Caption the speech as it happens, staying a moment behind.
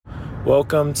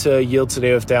Welcome to Yield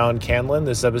Today with Dallin Canlin.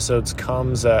 This episode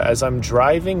comes as I'm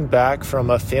driving back from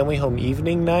a family home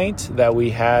evening night that we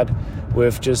had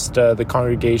with just the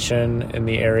congregation in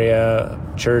the area,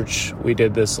 church. We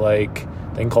did this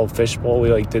thing called Fishbowl.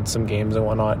 We did some games and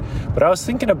whatnot. But I was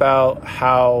thinking about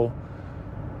how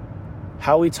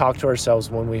we talk to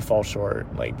ourselves when we fall short.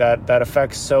 That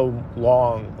affects so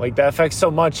long. That affects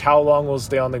so much how long we'll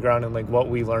stay on the ground and what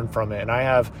we learn from it. And I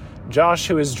have Josh,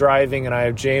 who is driving, and I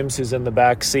have James, who's in the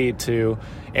back seat, to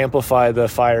amplify the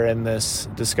fire in this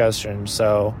discussion.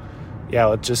 So, yeah,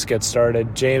 let's just get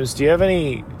started. James, do you have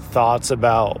any thoughts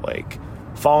about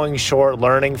falling short,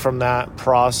 learning from that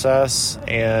process,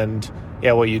 and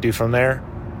what you do from there?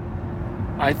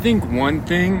 I think one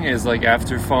thing is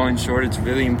after falling short, it's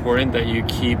really important that you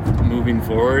keep moving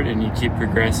forward and you keep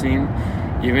progressing,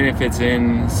 even if it's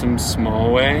in some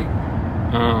small way.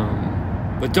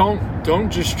 But don't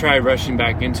just try rushing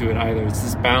back into it either. It's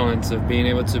this balance of being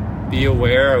able to be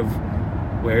aware of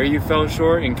where you fell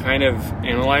short and kind of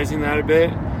analyzing that a bit,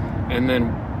 and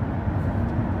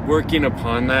then working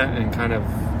upon that and kind of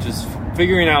just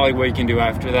figuring out what you can do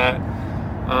after that.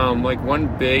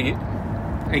 One big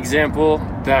example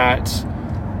that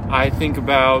I think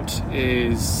about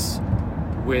is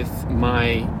with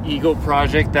my Eagle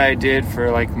project that I did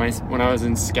for when I was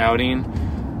in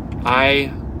scouting.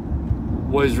 I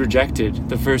was rejected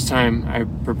the first time I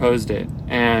proposed it,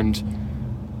 and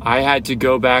I had to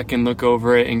go back and look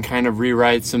over it and kind of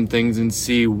rewrite some things and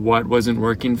see what wasn't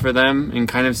working for them and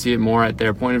kind of see it more at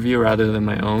their point of view rather than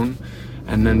my own,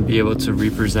 and then be able to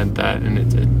represent that, and it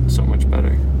did so much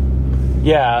better.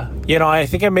 Yeah, I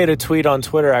think I made a tweet on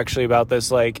Twitter actually about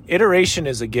this. Iteration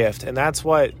is a gift, and that's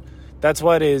what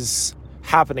is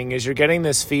happening. Is you're getting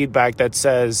this feedback that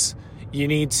says you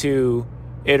need to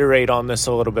iterate on this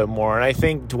a little bit more. And I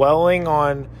think dwelling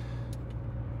on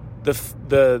the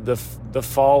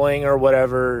falling or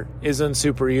whatever isn't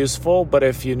super useful. But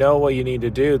if you know what you need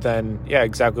to do, then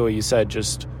exactly what you said.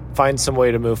 Just find some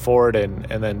way to move forward and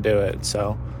then do it.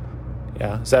 So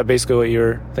is that basically what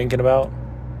you're thinking about?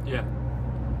 Yeah.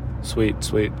 Sweet.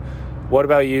 What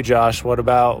about you, Josh? What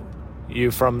about you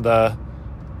from the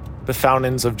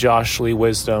fountains of Joshly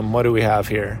wisdom? What do we have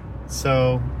here?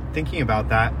 So, thinking about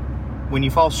that, when you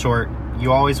fall short,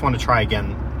 you always want to try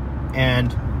again.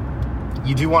 And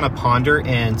you do want to ponder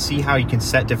and see how you can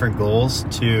set different goals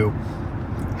to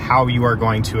how you are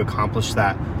going to accomplish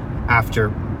that after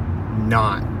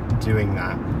not doing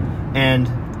that. And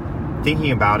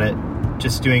thinking about it,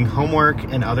 just doing homework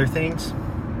and other things,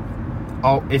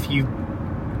 if you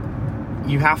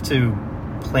have to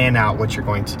plan out what you're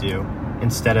going to do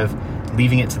instead of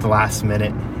leaving it to the last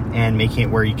minute and making it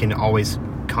where you can always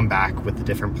come back with a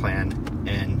different plan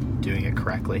and doing it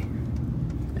correctly.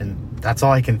 And that's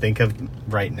all I can think of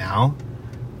right now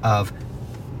of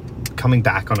coming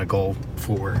back on a goal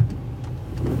for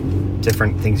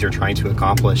different things you're trying to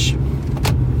accomplish.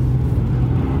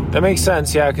 That makes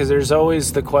sense, because there's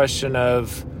always the question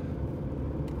of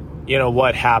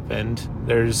what happened.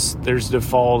 There's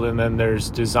default and then there's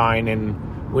design,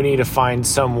 and we need to find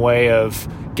some way of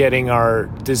getting our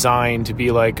design to be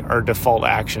our default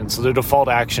action. So the default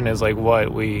action is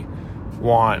what we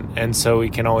want, and so we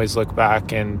can always look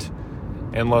back and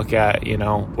look at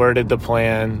where did the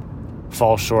plan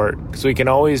fall short, because we can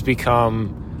always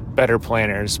become better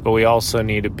planners, but we also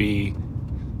need to be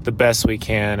the best we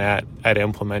can at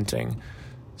implementing.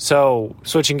 So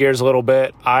switching gears a little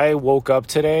bit, I woke up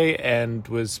today and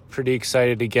was pretty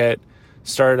excited to get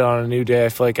started on a new day. I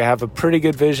feel like I have a pretty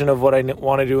good vision of what I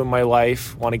want to do in my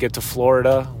life. Want to get to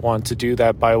Florida, want to do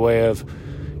that by way of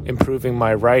improving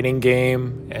my writing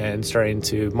game and starting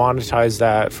to monetize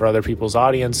that for other people's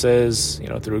audiences,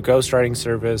 through a ghostwriting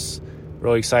service.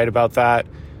 Really excited about that.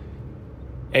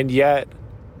 And yet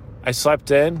I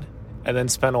slept in and then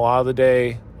spent a lot of the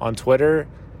day on Twitter,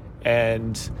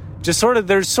 and just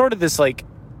there's this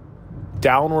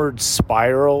downward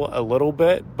spiral a little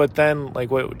bit, but then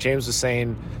what James was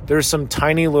saying, there's some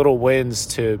tiny little wins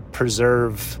to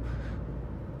preserve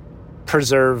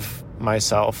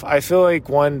myself. I feel like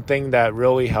one thing that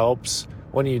really helps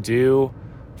when you do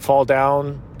fall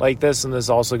down like this, and this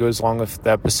also goes along with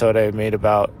the episode I made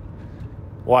about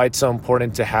why it's so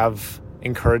important to have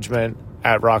encouragement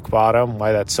at rock bottom,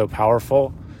 why that's so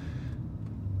powerful,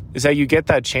 is that you get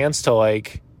that chance to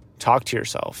talk to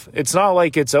yourself. It's not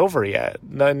it's over yet.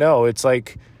 No, it's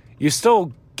you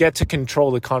still get to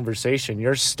control the conversation.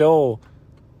 You're still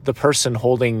the person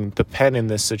holding the pen in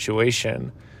this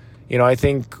situation. I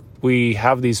think we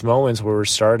have these moments where we're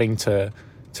starting to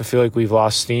feel like we've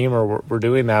lost steam or we're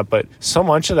doing that, but so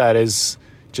much of that is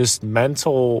just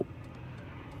mental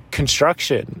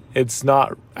construction. It's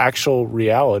not actual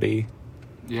reality.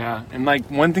 Yeah, and like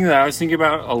one thing that I was thinking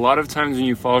about, a lot of times when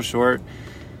you fall short,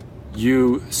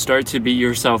 you start to beat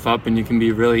yourself up and you can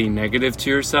be really negative to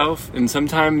yourself. And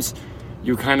sometimes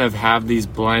you kind of have these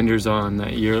blinders on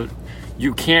that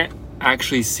you can't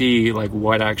actually see like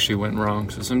what actually went wrong.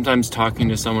 So sometimes talking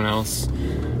to someone else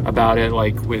about it,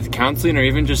 like with counseling, or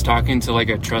even just talking to like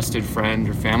a trusted friend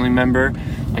or family member,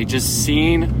 like just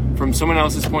seeing from someone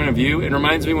else's point of view. It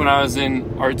reminds me when I was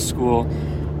in art school,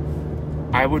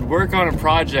 I would work on a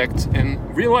project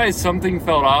and realize something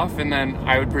fell off, and then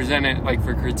I would present it like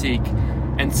for critique,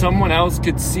 and someone else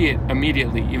could see it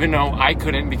immediately, even though I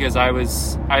couldn't, because I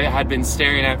had been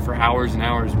staring at it for hours and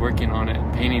hours working on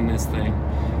it, painting this thing.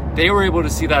 They were able to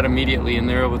see that immediately, and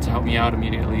they were able to help me out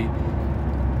immediately.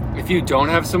 If you don't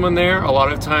have someone there, a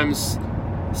lot of times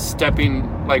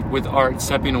stepping, like with art,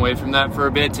 stepping away from that for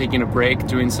a bit, taking a break,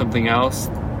 doing something else,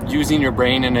 using your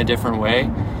brain in a different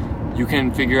way, you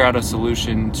can figure out a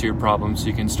solution to your problem so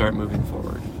you can start moving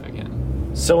forward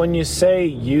again. So when you say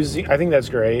I think that's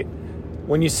great.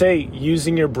 When you say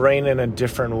using your brain in a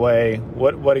different way,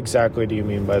 what exactly do you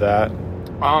mean by that?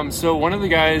 So one of the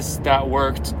guys that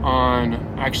worked on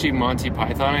actually Monty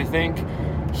Python, I think,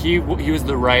 he was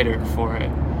the writer for it.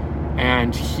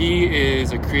 And he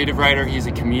is a creative writer, he's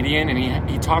a comedian, and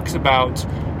he talks about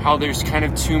how there's kind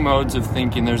of two modes of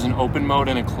thinking. There's an open mode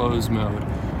and a closed mode.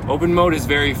 Open mode is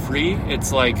very free.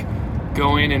 It's like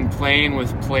going and playing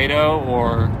with Play-Doh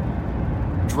or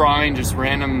drawing just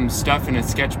random stuff in a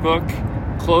sketchbook.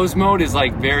 Closed mode is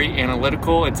like very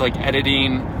analytical. It's like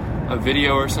editing a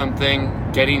video or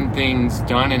something, getting things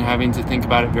done and having to think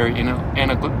about it very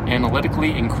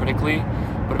analytically and critically.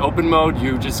 But open mode,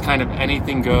 you just kind of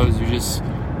anything goes. You just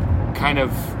kind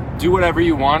of do whatever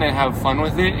you want and have fun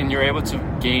with it, and you're able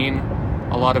to gain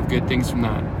a lot of good things from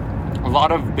that. A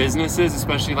lot of businesses,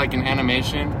 especially like in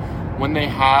animation, when they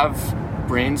have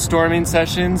brainstorming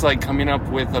sessions, like coming up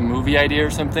with a movie idea or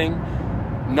something,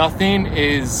 nothing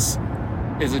is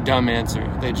a dumb answer.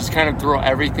 They just kind of throw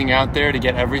everything out there to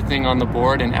get everything on the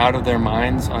board and out of their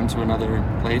minds onto another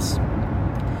place.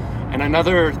 And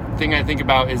another thing I think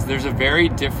about is there's a very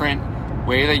different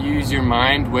way that you use your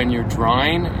mind when you're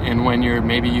drawing and when you're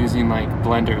maybe using like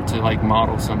Blender to like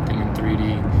model something in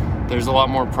 3D. There's a lot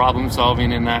more problem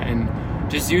solving in that,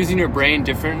 and just using your brain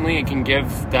differently, it can give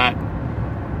that,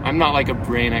 I'm not like a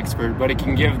brain expert, but it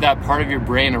can give that part of your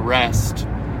brain a rest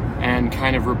and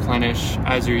kind of replenish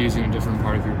as you're using a different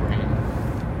part of your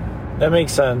brain. That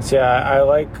makes sense. Yeah, I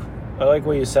like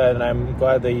what you said, and I'm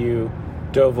glad that you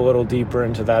dove a little deeper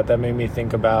into that. That made me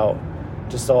think about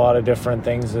just a lot of different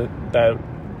things that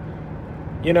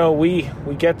you know, we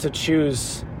get to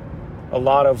choose a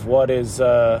lot of what is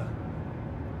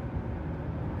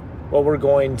what we're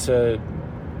going to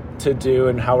do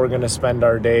and how we're going to spend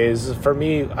our days. For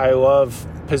me, I love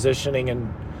positioning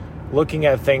and looking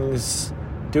at things,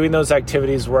 doing those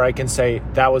activities where I can say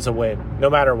that was a win, no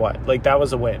matter what. Like, that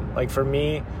was a win. Like, for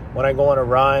me, when I go on a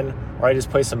run or I just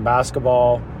play some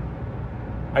basketball,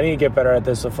 I need to get better at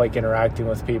this with like interacting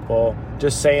with people,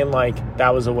 just saying like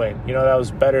that was a win, you know, that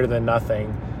was better than nothing.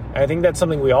 And I think that's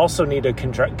something we also need to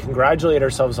congratulate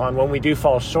ourselves on when we do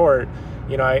fall short.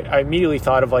 You know, I immediately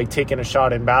thought of like taking a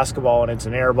shot in basketball and it's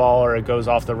an air ball or it goes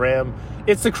off the rim.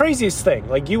 It's the craziest thing.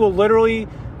 Like, you will literally,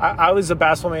 I was a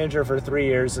basketball manager for 3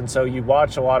 years, and so you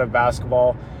watch a lot of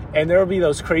basketball and there will be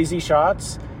those crazy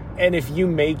shots, and if you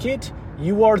make it,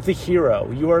 you are the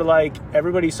hero. You are like,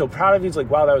 everybody's so proud of you. It's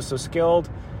like, wow, that was so skilled.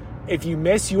 If you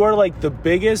miss, you are like the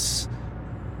biggest,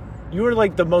 you are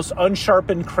like the most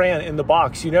unsharpened crayon in the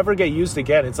box. You never get used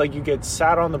again. It's like you get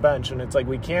sat on the bench, and it's like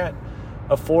we can't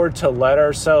afford to let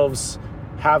ourselves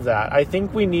have that. I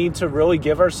think we need to really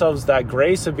give ourselves that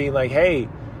grace of being like, hey,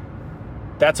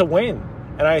 that's a win.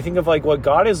 And I think of like what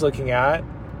God is looking at.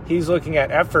 He's looking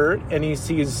at effort, and he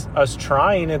sees us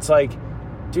trying. It's like,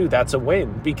 dude, that's a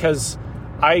win. Because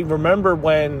I remember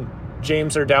when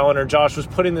James or Dallin or Josh was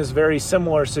put in this very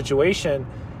similar situation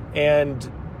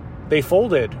and they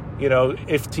folded, you know,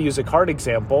 if to use a card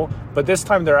example, but this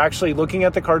time they're actually looking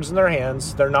at the cards in their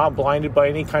hands. They're not blinded by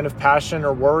any kind of passion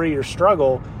or worry or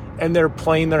struggle, and they're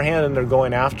playing their hand and they're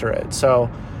going after it. So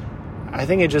I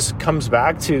think it just comes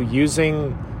back to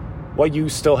using what you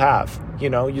still have. You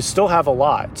know, you still have a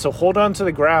lot. So hold on to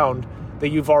the ground that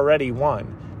you've already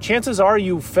won. Chances are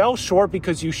you fell short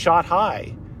because you shot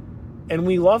high. And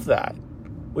we love that.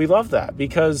 We love that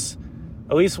because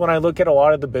at least when I look at a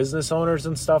lot of the business owners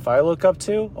and stuff I look up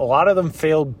to, a lot of them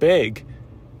failed big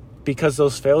because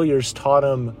those failures taught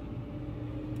them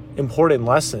important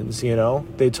lessons, you know?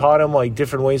 They taught them like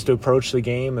different ways to approach the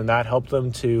game, and that helped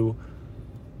them to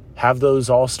have those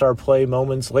all-star play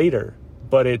moments later.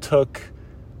 But it took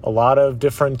a lot of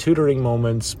different tutoring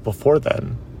moments before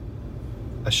then.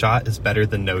 A shot is better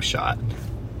than no shot.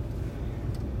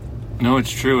 No,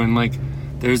 it's true. And like,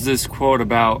 there's this quote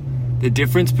about the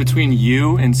difference between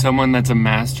you and someone that's a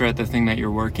master at the thing that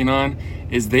you're working on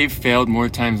is they've failed more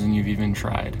times than you've even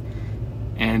tried.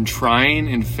 And trying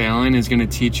and failing is going to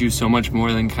teach you so much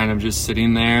more than kind of just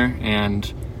sitting there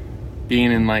and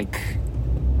being in like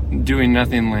doing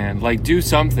nothing land. Like, do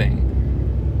something.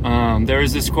 There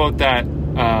was this quote that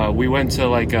we went to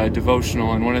like a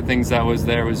devotional, and one of the things that was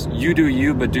there was, you do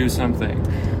you, but do something.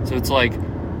 So it's like,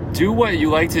 do what you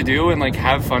like to do and like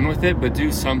have fun with it, but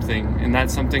do something. And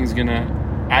that something's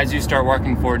gonna, as you start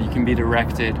working forward, you can be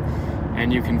directed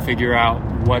and you can figure out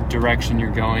what direction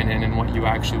you're going in and what you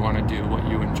actually want to do, what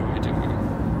you enjoy doing.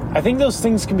 I think those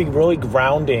things can be really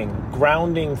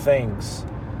grounding things.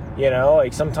 You know,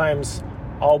 like sometimes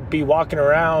I'll be walking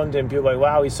around and people are like,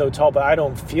 wow, he's so tall, but I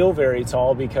don't feel very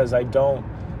tall because I don't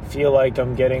feel like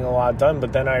I'm getting a lot done.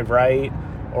 But then I write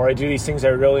or I do these things I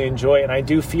really enjoy, and I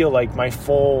do feel like my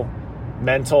full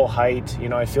mental height. You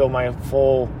know, I feel my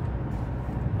full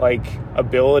like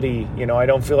ability. You know, I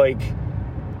don't feel like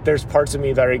there's parts of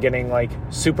me that are getting like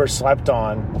super slept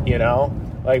on, you know?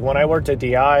 Like when I worked at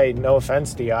DI, no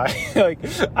offense DI, like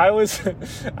I was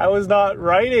not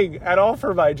writing at all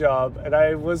for my job, and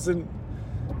there was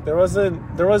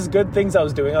good things I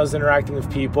was doing. I was interacting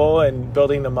with people and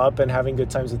building them up and having good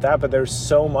times with that, but there's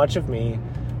so much of me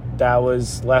that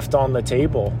was left on the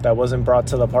table, that wasn't brought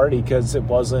to the party because it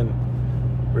wasn't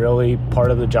really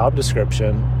part of the job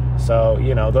description. So,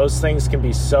 you know, those things can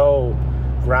be so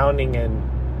grounding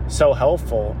and so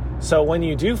helpful. So when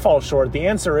you do fall short, the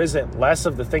answer isn't less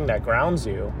of the thing that grounds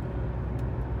you.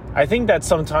 I think that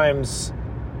sometimes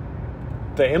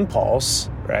the impulse,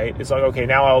 right? It's like, okay,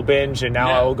 now I'll binge and now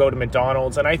I will go to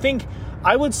McDonald's. And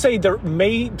I would say there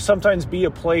may sometimes be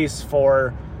a place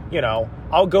for, you know,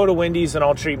 I'll go to Wendy's and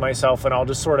I'll treat myself and I'll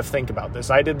just sort of think about this.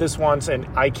 I did this once and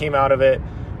I came out of it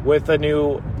with a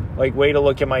new like way to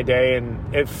look at my day,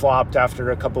 and it flopped after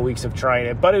a couple weeks of trying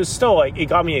it, but it was still like, it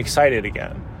got me excited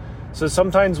again. So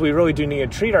sometimes we really do need to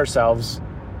treat ourselves,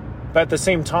 but at the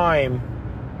same time,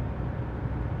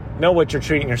 know what you're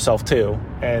treating yourself to.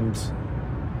 And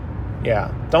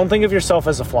yeah, don't think of yourself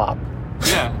as a flop.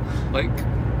 Yeah, like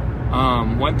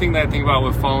one thing that I think about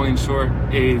with falling short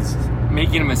is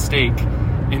making a mistake.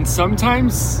 And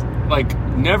sometimes, like,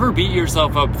 never beat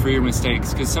yourself up for your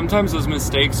mistakes, because sometimes those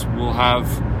mistakes will have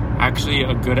actually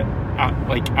a good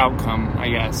outcome, I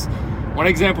guess. One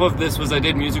example of this was I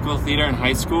did musical theater in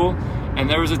high school, and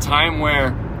there was a time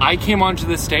where I came onto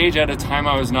the stage at a time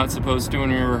I was not supposed to when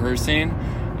we were rehearsing,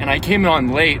 and I came on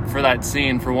late for that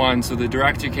scene, for one. So the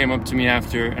director came up to me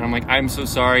after, and I'm like, I'm so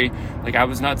sorry, like I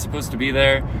was not supposed to be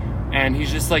there. And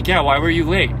he's just like, yeah, why were you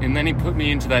late? And then he put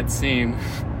me into that scene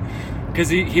because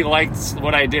he liked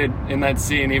what I did in that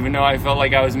scene, even though I felt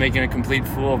like I was making a complete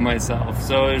fool of myself.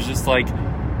 So it was just like,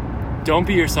 don't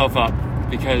beat yourself up,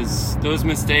 because those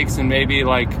mistakes, and maybe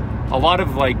like a lot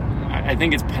of like, I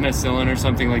think it's penicillin or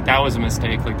something, like that was a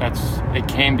mistake. Like it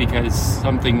came because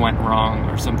something went wrong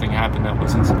or something happened that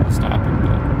wasn't supposed to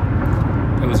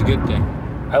happen, but it was a good thing.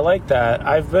 I like that.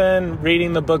 I've been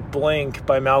reading the book Blink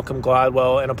by Malcolm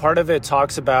Gladwell, and a part of it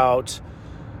talks about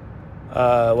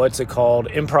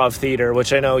improv theater,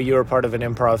 which I know you were part of an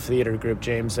improv theater group,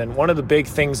 James. And one of the big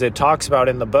things it talks about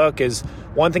in the book is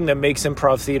one thing that makes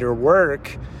improv theater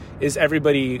work is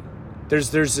everybody,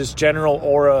 there's this general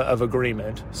aura of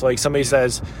agreement. So like somebody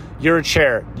says, you're a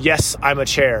chair. Yes, I'm a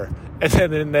chair. And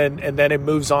then it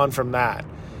moves on from that.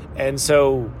 And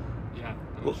so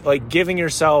like giving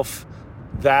yourself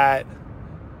that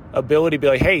ability to be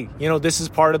like, hey, you know, this is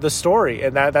part of the story,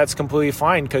 and that's completely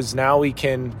fine, because now we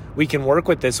can work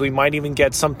with this. We might even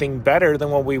get something better than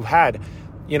what we had.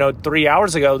 You know, 3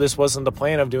 hours ago, this wasn't the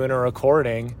plan of doing a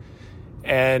recording,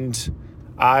 and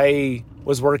I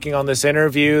was working on this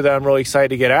interview that I'm really excited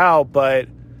to get out, but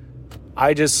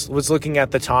I just was looking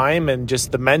at the time and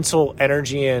just the mental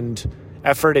energy and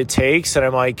effort it takes, and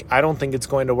I'm like, I don't think it's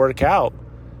going to work out.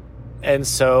 And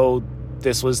so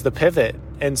this was the pivot.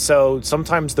 And so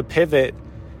sometimes the pivot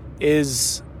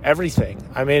is everything.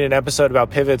 I made an episode about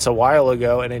pivots a while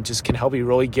ago, and it just can help you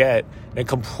really get in a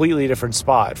completely different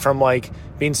spot, from like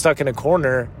being stuck in a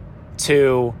corner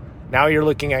to now you're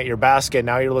looking at your basket,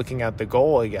 now you're looking at the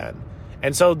goal again.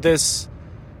 And so this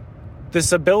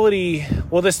ability,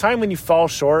 well, this time when you fall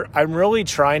short, I'm really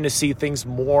trying to see things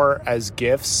more as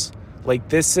gifts. Like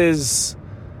this is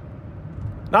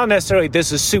not necessarily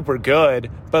this is super good,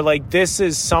 but like this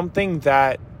is something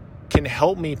that can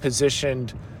help me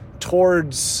positioned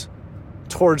towards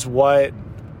towards what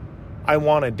I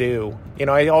want to do. You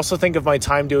know, I also think of my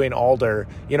time doing Alder.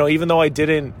 You know, even though I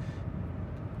didn't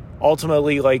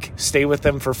ultimately like stay with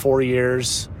them for 4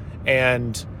 years,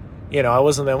 and you know, I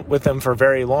wasn't with them for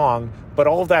very long, but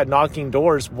all of that knocking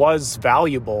doors was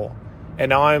valuable. And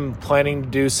now I'm planning to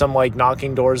do some like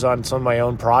knocking doors on some of my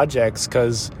own projects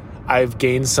because I've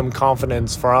gained some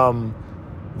confidence from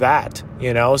that,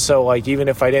 you know? So like, even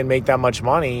if I didn't make that much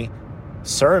money,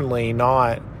 certainly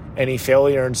not any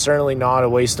failure, and certainly not a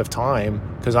waste of time,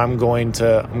 because I'm going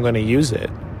to use it.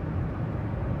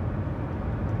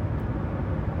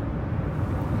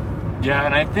 Yeah,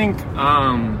 and I think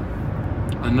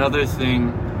another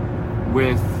thing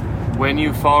with when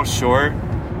you fall short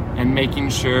and making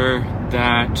sure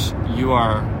that you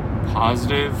are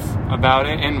positive about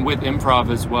it, and with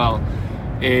improv as well,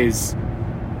 is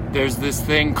there's this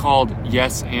thing called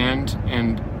yes and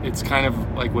it's kind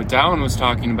of like what Dallin was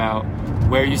talking about,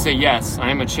 where you say, yes, I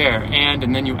am a chair,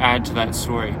 and then you add to that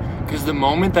story. Because the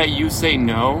moment that you say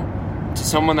no to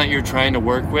someone that you're trying to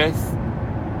work with,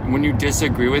 when you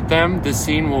disagree with them, the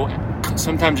scene will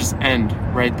sometimes just end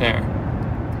right there.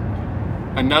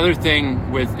 Another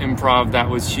thing with improv that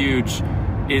was huge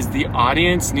is the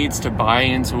audience needs to buy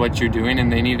into what you're doing,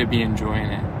 and they need to be enjoying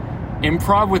it.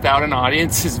 Improv without an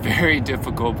audience is very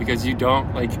difficult because you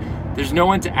don't, like, there's no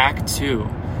one to act to.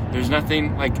 There's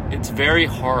nothing, like, it's very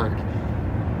hard.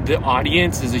 The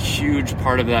audience is a huge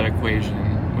part of that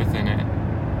equation within it.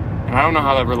 And I don't know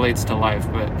how that relates to life,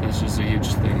 but that's just a huge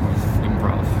thing with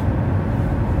improv.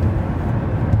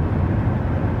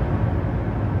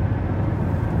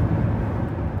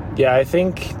 Yeah, I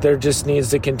think there just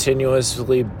needs to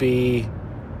continuously be,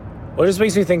 well, it just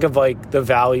makes me think of like the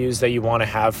values that you want to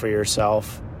have for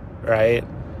yourself, right?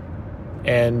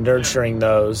 And nurturing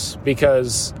those,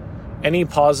 because any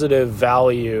positive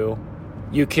value,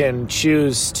 you can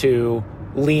choose to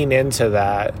lean into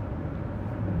that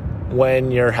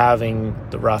when you're having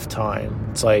the rough time.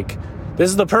 It's like, this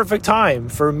is the perfect time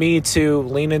for me to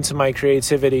lean into my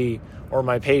creativity or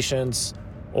my patience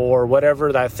or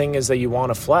whatever that thing is that you want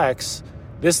to flex.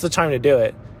 This is the time to do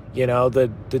it. You know, the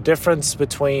difference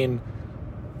between,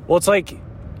 well, it's like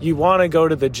you want to go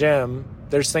to the gym.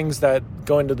 There's things that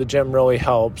going to the gym really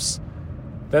helps.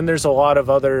 Then there's a lot of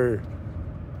other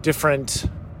different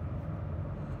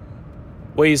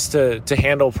ways to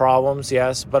handle problems,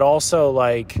 yes, but also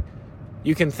like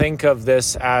you can think of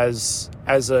this as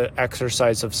an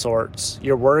exercise of sorts.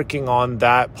 You're working on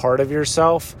that part of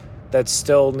yourself that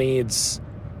still needs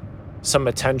some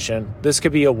attention. This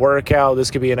could be a workout,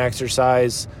 this could be an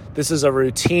exercise. This is a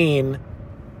routine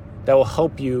that will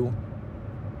help you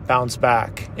bounce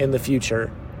back in the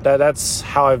future. That's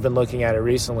how I've been looking at it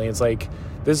recently. It's like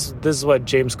this is what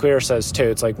James Clear says too.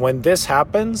 It's like, when this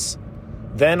happens,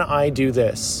 then I do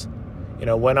this. You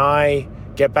know, when I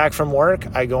get back from work,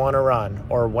 I go on a run.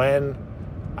 Or when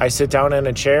I sit down in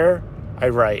a chair, I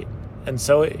write. And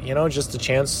so, you know, just a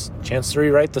chance to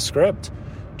rewrite the script.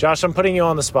 Josh, I'm putting you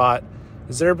on the spot.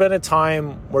 Has there been a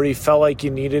time where you felt like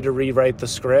you needed to rewrite the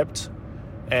script?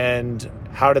 And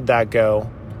how did that go?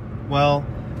 Well,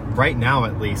 right now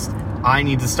at least, I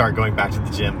need to start going back to the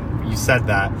gym. You said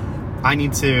that. I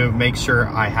need to make sure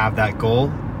I have that goal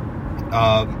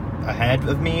ahead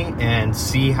of me and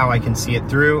see how I can see it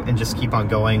through and just keep on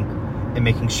going and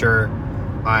making sure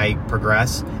I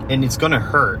progress. And it's going to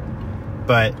hurt,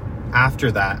 but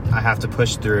after that, I have to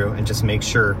push through and just make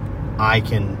sure I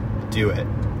can do it.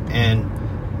 And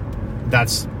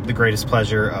that's the greatest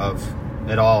pleasure of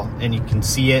it all. And you can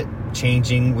see it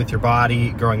changing with your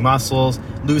body, growing muscles,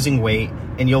 losing weight,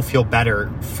 and you'll feel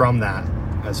better from that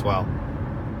as well.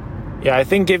 Yeah, I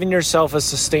think giving yourself a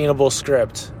sustainable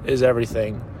script is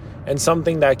everything, and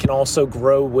something that can also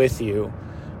grow with you,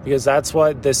 because that's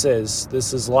what this is.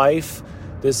 This is life.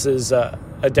 This is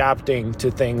adapting to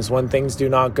things. When things do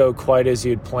not go quite as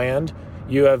you'd planned,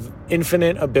 you have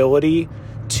infinite ability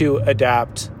to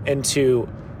adapt and to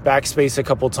backspace a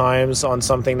couple times on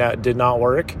something that did not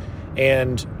work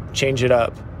and change it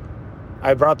up.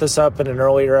 I brought this up in an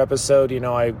earlier episode. You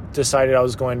know, I decided I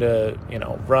was going to,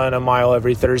 run a mile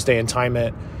every Thursday and time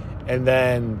it. And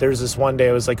then there's this one day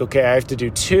I was like, okay, I have to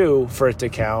do 2 for it to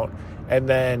count. And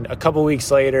then a couple weeks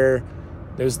later,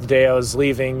 there was the day I was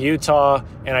leaving Utah,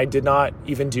 and I did not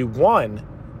even do 1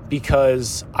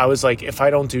 because I was like, if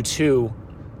I don't do 2,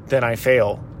 then I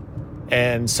fail.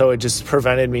 And so it just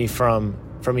prevented me from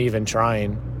even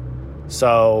trying.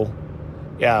 So,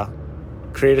 yeah,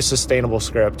 create a sustainable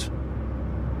script.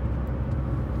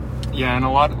 Yeah, and a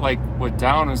lot like what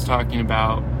Dallin was talking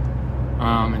about,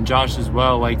 and Josh as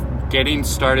well, like getting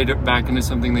started back into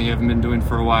something that you haven't been doing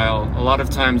for a while. A lot of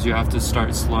times you have to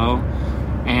start slow.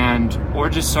 or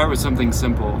just start with something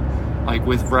simple. Like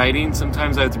with writing,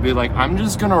 sometimes I have to be like, I'm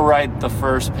just gonna write the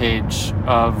first page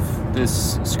of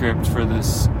this script for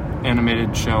this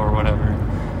animated show or whatever.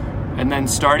 And then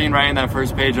starting writing that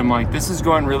first page, I'm like, this is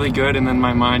going really good, and then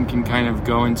my mind can kind of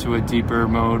go into a deeper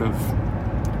mode of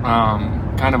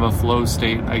kind of a flow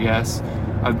state, I guess,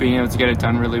 of being able to get it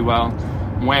done really well.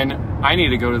 When I need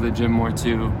to go to the gym more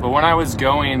too, but when I was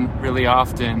going really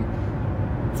often,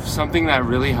 something that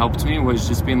really helped me was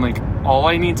just being like, all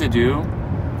I need to do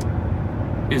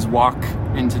is walk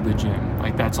into the gym.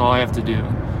 Like, that's all I have to do.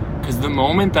 Because the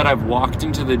moment that I've walked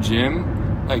into the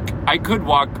gym, like, I could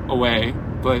walk away,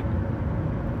 but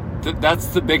that's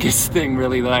the biggest thing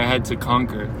really that I had to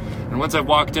conquer. And once I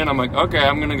walked in, I'm like, okay,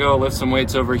 I'm gonna go lift some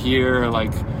weights over here, or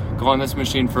like go on this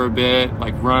machine for a bit,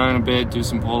 like run a bit, do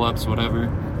some pull-ups, whatever.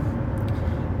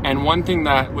 And one thing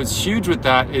that was huge with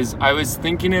that is I was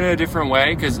thinking in a different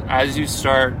way, because as you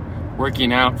start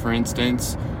working out, for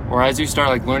instance, or as you start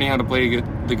like learning how to play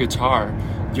the guitar,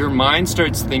 your mind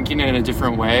starts thinking in a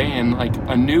different way, and like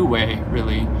a new way,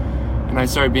 really. And I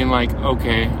started being like,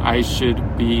 okay, I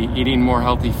should be eating more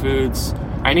healthy foods.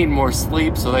 I need more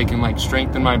sleep so that I can like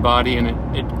strengthen my body. And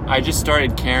I just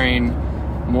started caring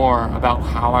more about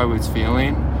how I was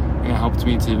feeling, and it helped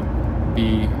me to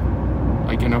be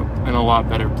like in a lot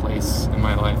better place in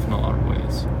my life in a lot of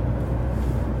ways.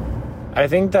 I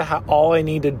think that all I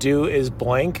need to do is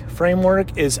blank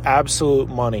framework is absolute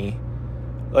money.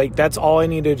 Like, that's all I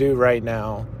need to do right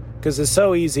now, because it's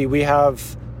so easy. We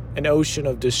have an ocean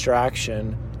of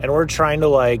distraction, and we're trying to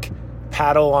like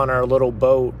paddle on our little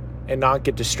boat and not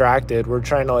get distracted. We're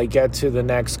trying to like get to the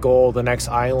next goal, the next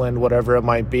island, whatever it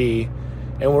might be,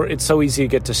 and it's so easy to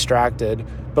get distracted.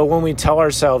 But when we tell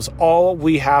ourselves all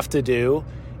we have to do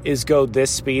is go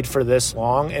this speed for this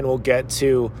long, and we'll get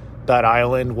to that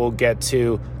island, we'll get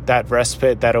to that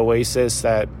respite, that oasis,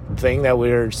 that thing that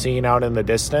we're seeing out in the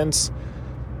distance,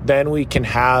 then we can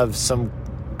have some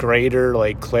greater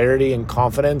like clarity and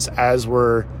confidence as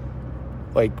we're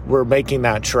making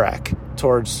that trek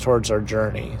towards our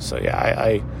journey. So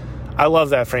yeah, I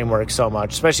love that framework so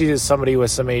much, especially as somebody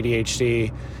with some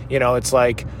ADHD. You know, it's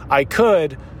like I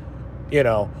could, you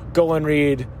know, go and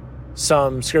read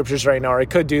some scriptures right now, or I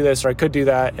could do this, or I could do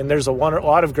that, and there's a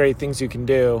lot of great things you can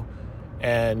do,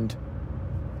 and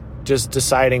just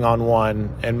deciding on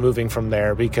one and moving from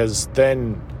there, because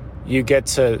then you get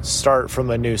to start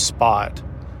from a new spot,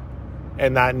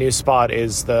 and that new spot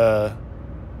is the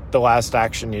last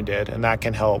action you did, and that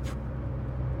can help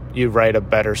you write a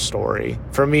better story.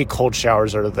 For me, cold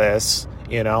showers are this,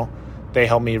 you know, they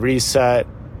help me reset.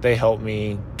 They help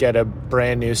me get a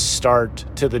brand new start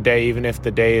to the day, even if the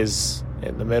day is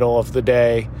in the middle of the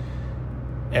day,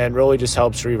 and really just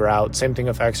helps reroute. Same thing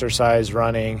with exercise,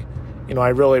 running. You know, I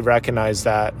really recognize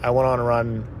that. I went on a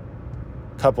run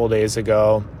a couple of days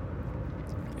ago,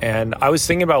 and I was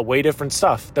thinking about way different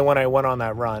stuff than when I went on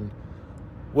that run,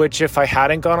 which if I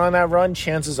hadn't gone on that run,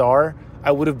 chances are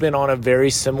I would have been on a very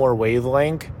similar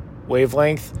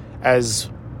wavelength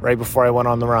as right before I went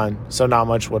on the run. So not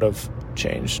much would have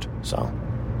changed. So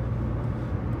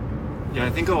yeah, I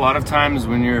think a lot of times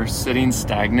when you're sitting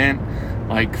stagnant,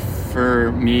 like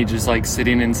for me, just like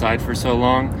sitting inside for so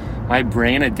long, my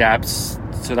brain adapts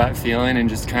to that feeling and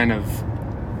just kind of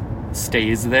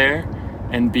stays there.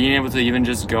 And being able to even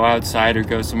just go outside or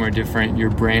go somewhere different, your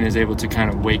brain is able to kind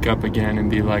of wake up again and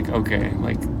be like, okay,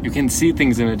 like you can see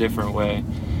things in a different way.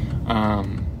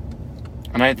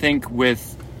 And I think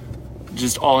with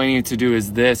just all I need to do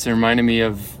is this, it reminded me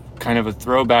of kind of a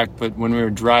throwback, but when we were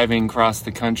driving across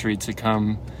the country to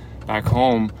come back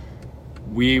home,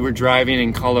 we were driving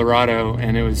in Colorado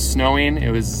and it was snowing.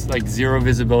 It was like zero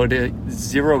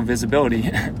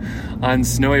visibility on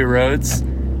snowy roads,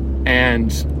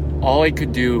 and all I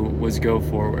could do was go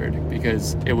forward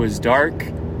because it was dark.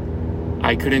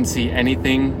 I couldn't see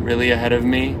anything really ahead of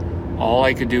me. All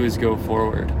I could do was go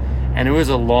forward. And it was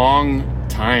a long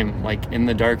time, like in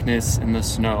the darkness, in the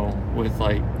snow, with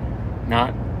like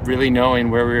not really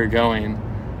knowing where we were going,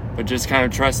 but just kind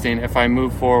of trusting if I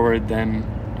move forward, then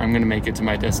I'm going to make it to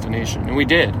my destination. And we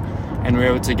did. And we were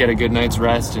able to get a good night's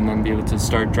rest and then be able to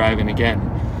start driving again.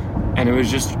 And it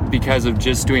was just because of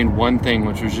just doing one thing,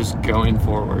 which was just going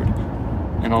forward.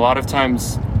 And a lot of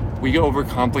times we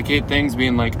overcomplicate things,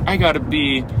 being like, I gotta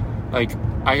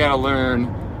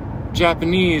learn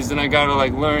Japanese, and I gotta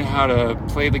like learn how to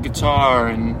play the guitar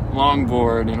and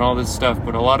longboard and all this stuff.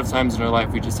 But a lot of times in our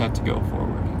life, we just have to go forward.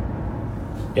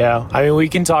 Yeah, I mean, we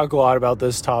can talk a lot about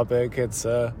this topic. It's,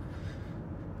 I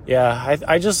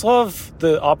just love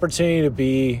the opportunity to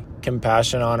be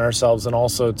compassionate on ourselves and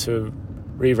also to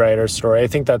rewrite our story. I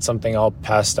think that's something I'll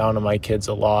pass down to my kids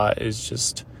a lot, is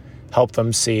just help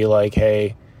them see like,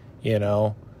 hey, you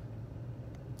know,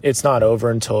 it's not over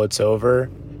until it's over.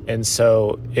 And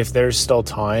so if there's still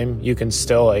time, you can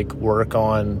still like work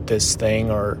on this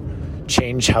thing or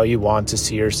change how you want to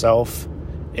see yourself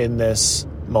in this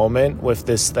moment with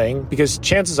this thing, because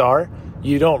chances are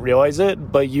you don't realize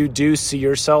it, but you do see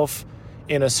yourself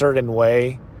in a certain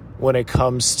way when it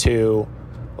comes to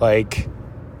like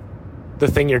the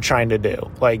thing you're trying to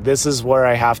do. Like, this is where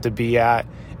I have to be at,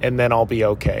 and then I'll be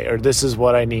okay, or this is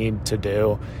what I need to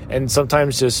do. And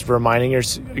sometimes just reminding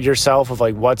yourself of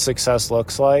like what success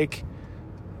looks like,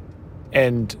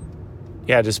 and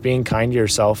yeah, just being kind to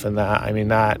yourself in that. I mean,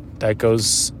 that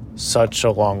goes such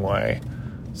a long way.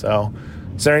 So,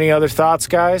 is there any other thoughts,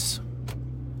 guys?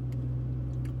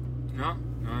 No,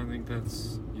 I think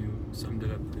you summed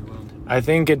it up pretty well. I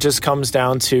think it just comes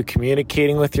down to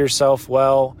communicating with yourself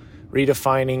well,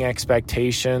 redefining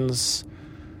expectations.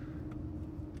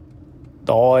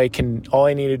 All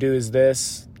I need to do is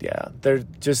this. Yeah, there's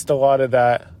just a lot of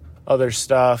that other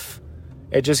stuff.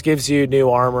 It just gives you new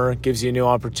armor, gives you new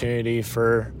opportunity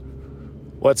for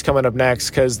what's coming up next,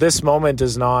 because this moment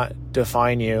does not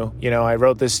define you. You know, I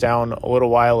wrote this down a little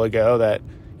while ago that,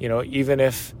 you know, even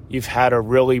if you've had a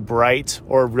really bright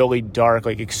or really dark,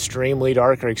 like extremely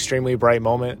dark or extremely bright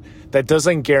moment, that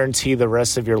doesn't guarantee the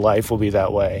rest of your life will be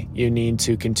that way. You need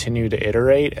to continue to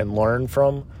iterate and learn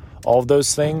from all of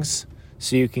those things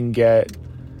so you can get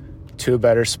to a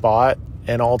better spot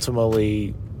and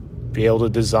ultimately be able to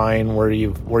design where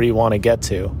you want to get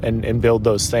to and build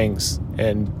those things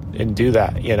and do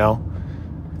that, you know.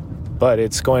 But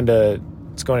it's going to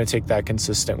take that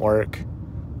consistent work.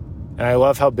 And I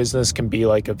love how business can be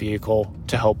like a vehicle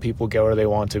to help people get where they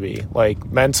want to be, like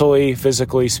mentally,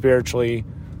 physically, spiritually,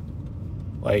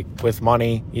 like with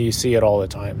money. You see it all the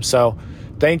time. So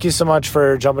thank you so much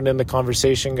for jumping in the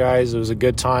conversation, guys. It was a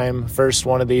good time. First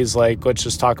one of these, like, let's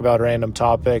just talk about a random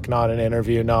topic, not an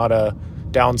interview, not a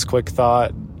Downs quick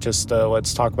thought, just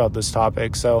let's talk about this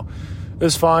topic. So it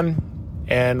was fun,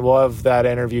 and we'll have that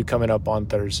interview coming up on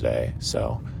Thursday.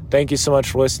 So thank you so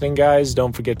much for listening, guys.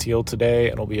 Don't forget to heal today,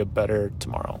 and it'll be a better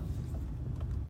tomorrow.